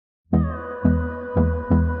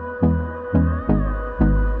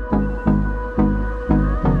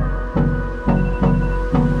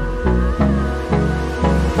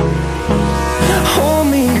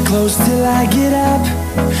close till I get up.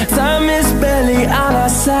 Time is barely on our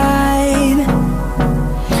side.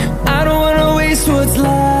 I don't wanna waste what's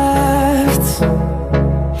left.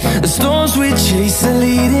 The storms we chase are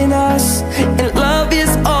leading us, and love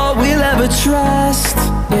is all we'll ever trust.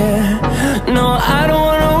 Yeah, no, I don't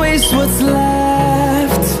wanna waste what's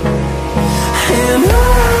left. And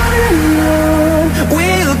on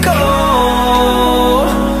we'll go,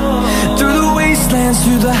 through the wastelands,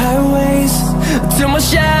 through the highways, till my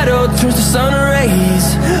shadow turns to sun rays.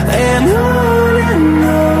 And on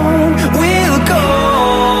we'll go,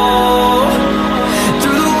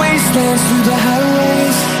 through the wastelands, through the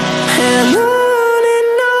highways, and on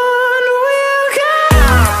we'll go.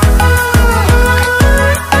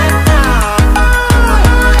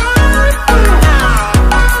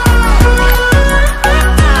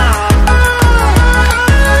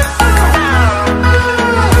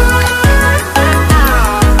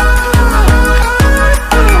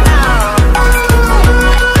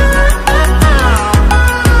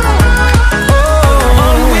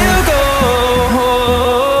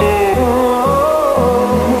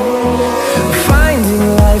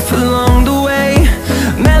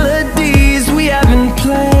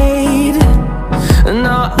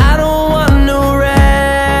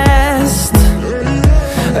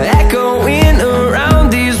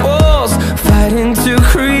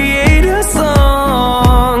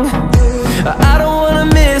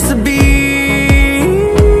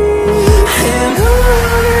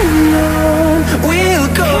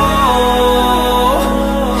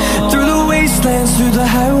 Through the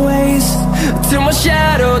highways, till my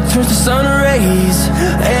shadow turns to sun rays.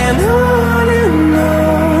 And on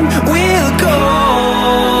we'll go,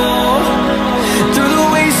 through the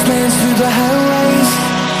wastelands, through the highways,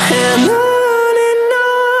 and on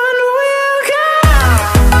we'll go.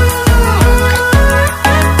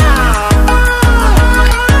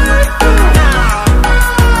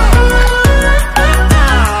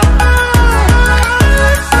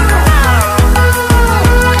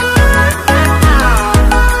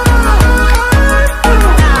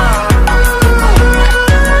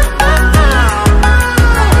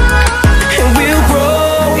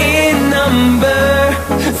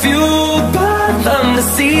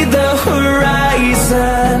 See the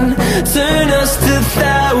horizon turn us to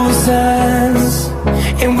thousands,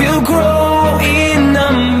 and we'll grow in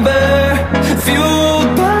number, fueled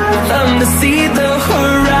by them. To see the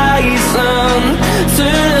horizon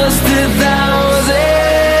turn us to thousands,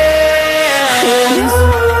 and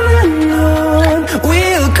on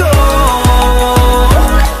we'll go,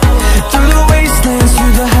 through the wastelands,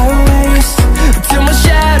 through the highways, till my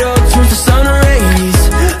shadow turns to sun rays.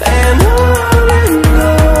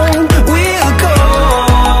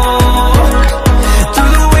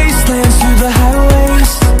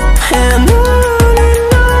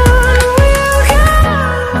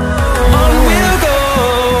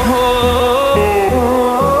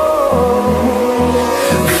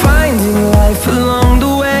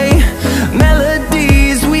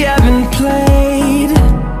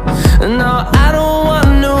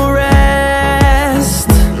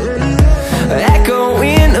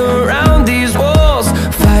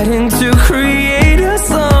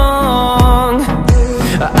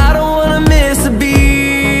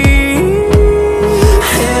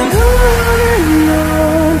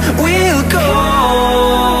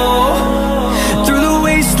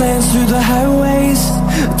 And through the highways,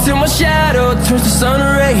 till my shadow turns to sun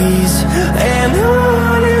rays. And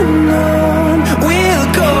on we'll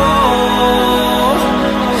go,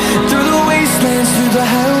 through the wastelands, through the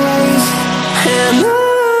highways, and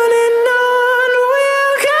on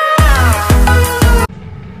we'll go.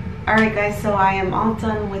 Alright guys, so I am all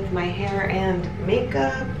done with my hair and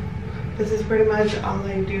makeup. This is pretty much all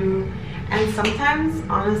I do, and sometimes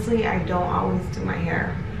honestly I don't always do my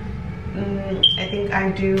hair. I think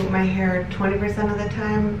I do my hair 20% of the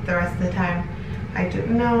time. The rest of the time I do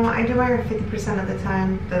my hair 50% of the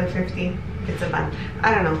time. The other 50 it's a bunch.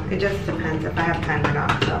 I don't know, it just depends if I have time or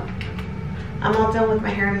not. So I'm all done with my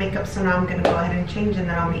hair and makeup, so now I'm gonna go ahead and change, and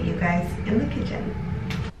then I'll meet you guys in the kitchen.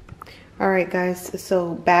 Alright guys,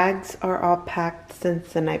 so bags are all packed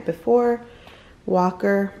since the night before.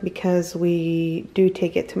 Walker, because we do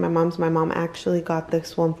take it to my mom's. My mom actually got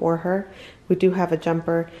this one for her. We do have a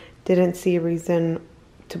jumper. Didn't see a reason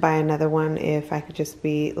to buy another one if I could just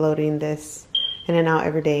be loading this in and out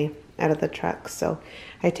every day out of the truck. So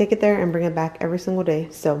I take it there and bring it back every single day.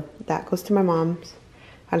 So that goes to my mom's,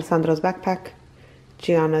 Alessandro's backpack,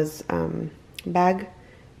 Gianna's bag,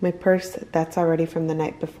 my purse, that's already from the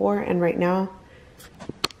night before. And right now,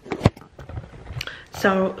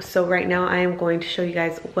 So right now I am going to show you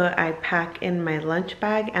guys what I pack in my lunch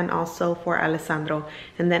bag and also for Alessandro.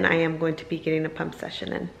 And then I am going to be getting a pump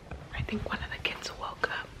session in. I think one of the kids woke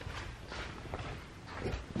up.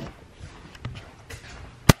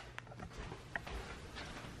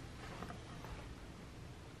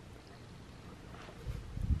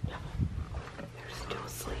 They're still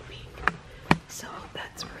sleeping. So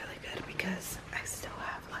that's really good because I still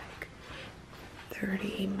have like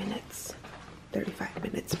 30 minutes. 35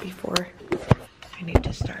 minutes before I need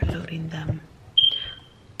to start loading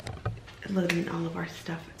all of our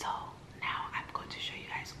stuff. So now I'm going to show you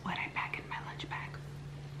guys what I pack in my lunch bag.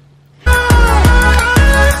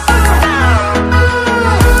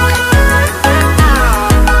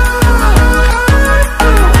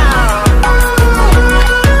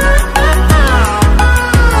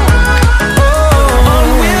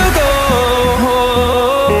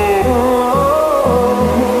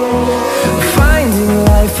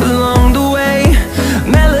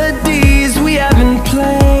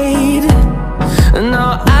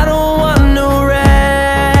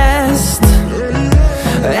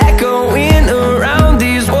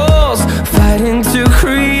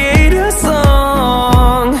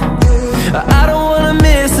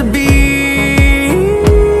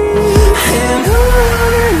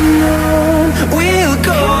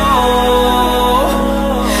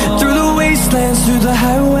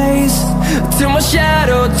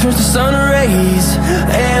 Turns to sun rays,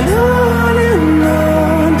 and on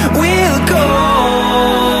we'll go,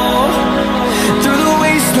 through the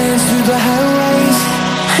wastelands, through the highways,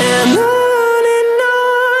 and on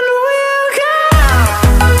we'll go.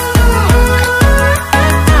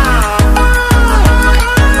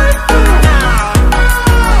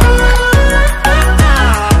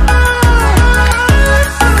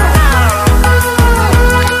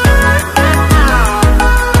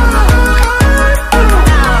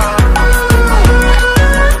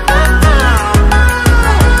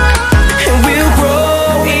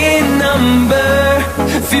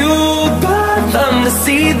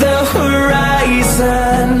 See the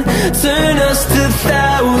horizon, turn us to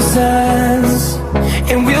thousands,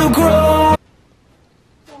 and we'll grow.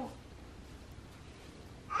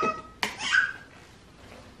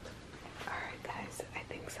 Alright guys, I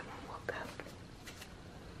think someone woke up.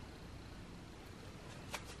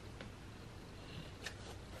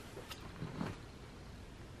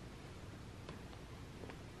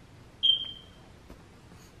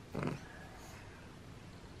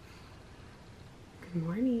 Good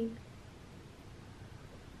morning.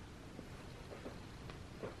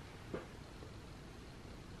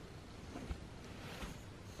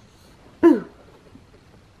 Ooh.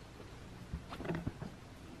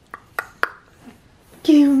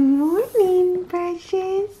 Good morning,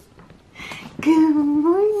 precious. Good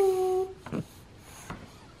morning.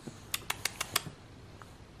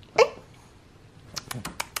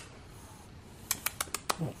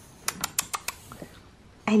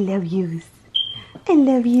 I love yous. I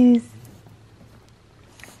love yous.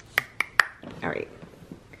 All right.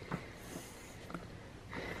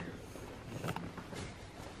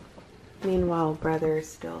 Meanwhile, brother is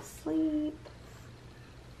still asleep.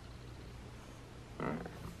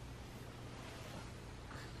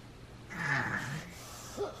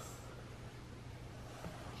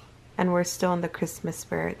 And we're still in the Christmas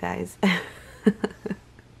spirit, guys. All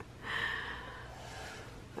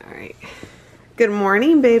right. Good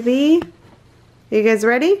morning, baby. You guys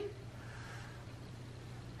ready?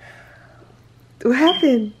 What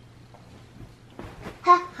happened?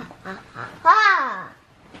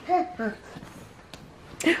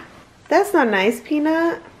 That's not nice,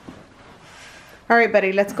 Peanut. All right,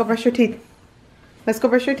 buddy, let's go brush your teeth. Let's go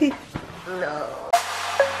brush your teeth. No.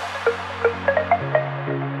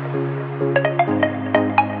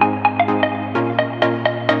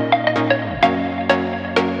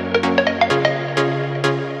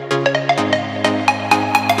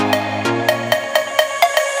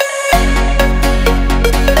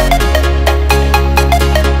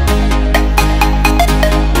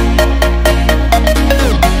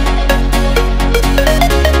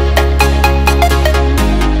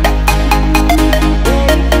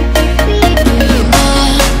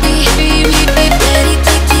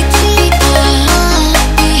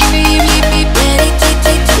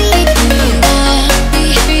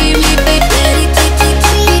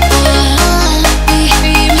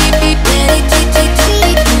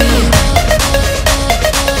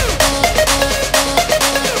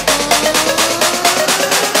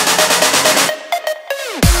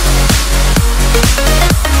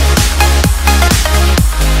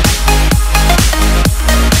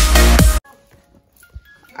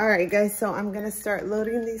 right, guys, so I'm gonna start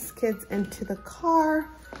loading these kids into the car.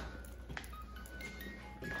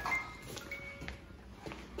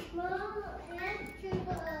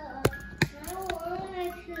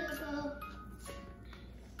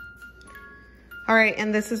 All right,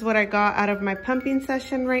 and this is what I got out of my pumping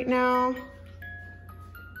session right now.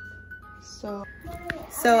 So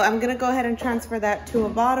I'm gonna go ahead and transfer that to a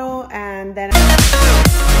bottle, and then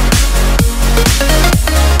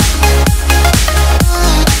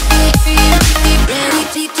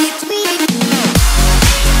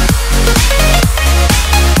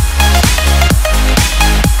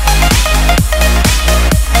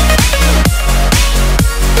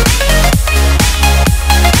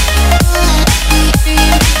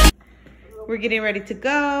we're getting ready to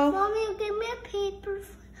go. Mommy, give me a paper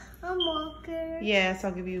for a marker. Yes,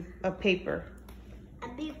 I'll give you a paper. A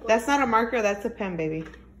big one. That's not a marker, that's a pen, baby.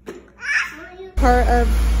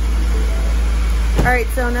 All right,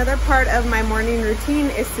 so another part of my morning routine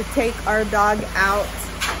is to take our dog out.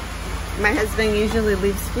 My husband usually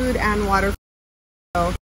leaves food and water.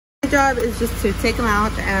 So my job is just to take him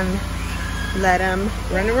out and let him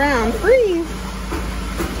run around free.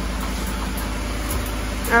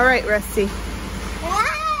 All right, Rusty.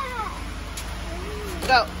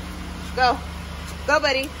 Go, go, go,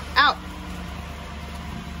 buddy, out.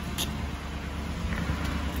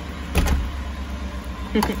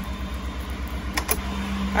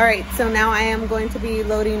 All right, so now I am going to be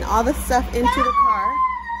loading all the stuff into the car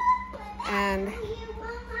and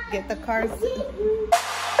get the cars.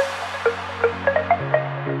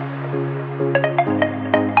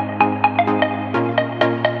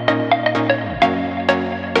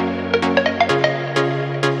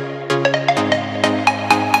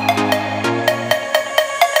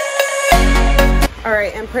 All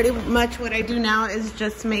right, and pretty much what I do now is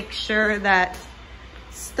just make sure that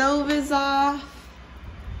stove is off.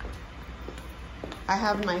 I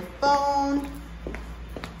have my phone.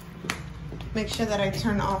 Make sure that I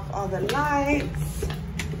turn off all the lights.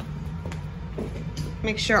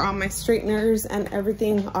 Make sure all my straighteners and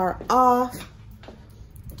everything are off.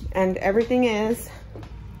 And everything is.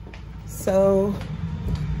 So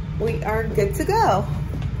we are good to go.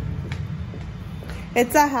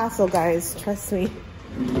 It's a hassle, guys, trust me.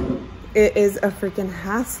 It is a freaking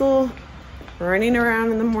hassle running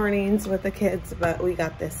around in the mornings with the kids, but we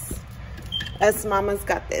got this. Us mamas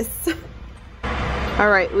got this. All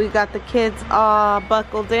right, we got the kids all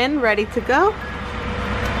buckled in, ready to go.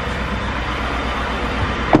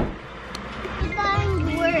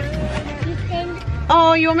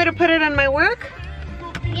 Oh, you want me to put it on my work?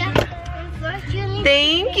 Yeah.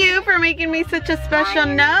 Thank you for making me such a special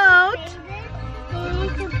note.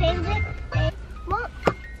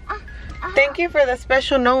 Thank you for the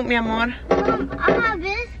special note, mi amor. I have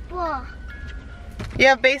baseball. You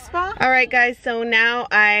have baseball? All right, guys, so now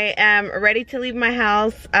I am ready to leave my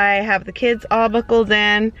house. I have the kids all buckled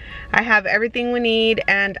in. I have everything we need,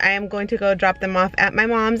 and I am going to go drop them off at my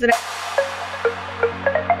mom's.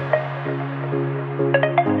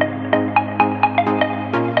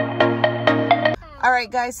 All right,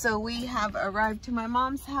 guys, so we have arrived to my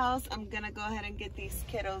mom's house. I'm gonna go ahead and get these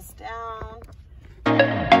kiddos down.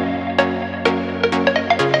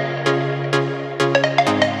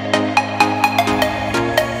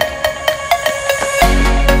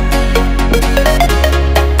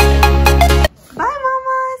 Bye,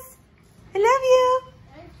 mamas. I love you.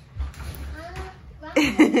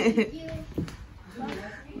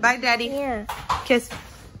 Bye, daddy. Yeah. Kiss.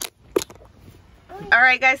 All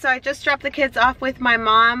right, guys, so I just dropped the kids off with my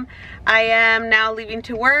mom. I am now leaving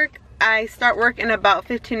to work. I start work in about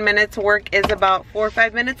 15 minutes. Work is about 4 or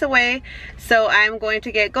 5 minutes away. So I'm going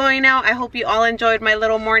to get going now. I hope you all enjoyed my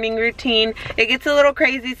little morning routine. It gets a little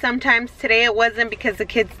crazy sometimes. Today it wasn't, because the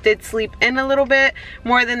kids did sleep in a little bit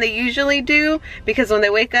more than they usually do, because when they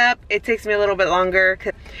wake up, it takes me a little bit longer.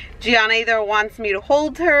 Gianna either wants me to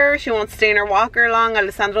hold her, she won't stay in her walker long.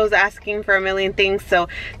 Alessandro's asking for a million things. So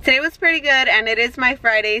today was pretty good, and it is my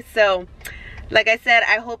Friday. So like I said,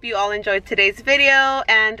 I hope you all enjoyed today's video,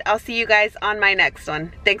 and I'll see you guys on my next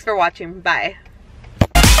one. Thanks for watching. Bye.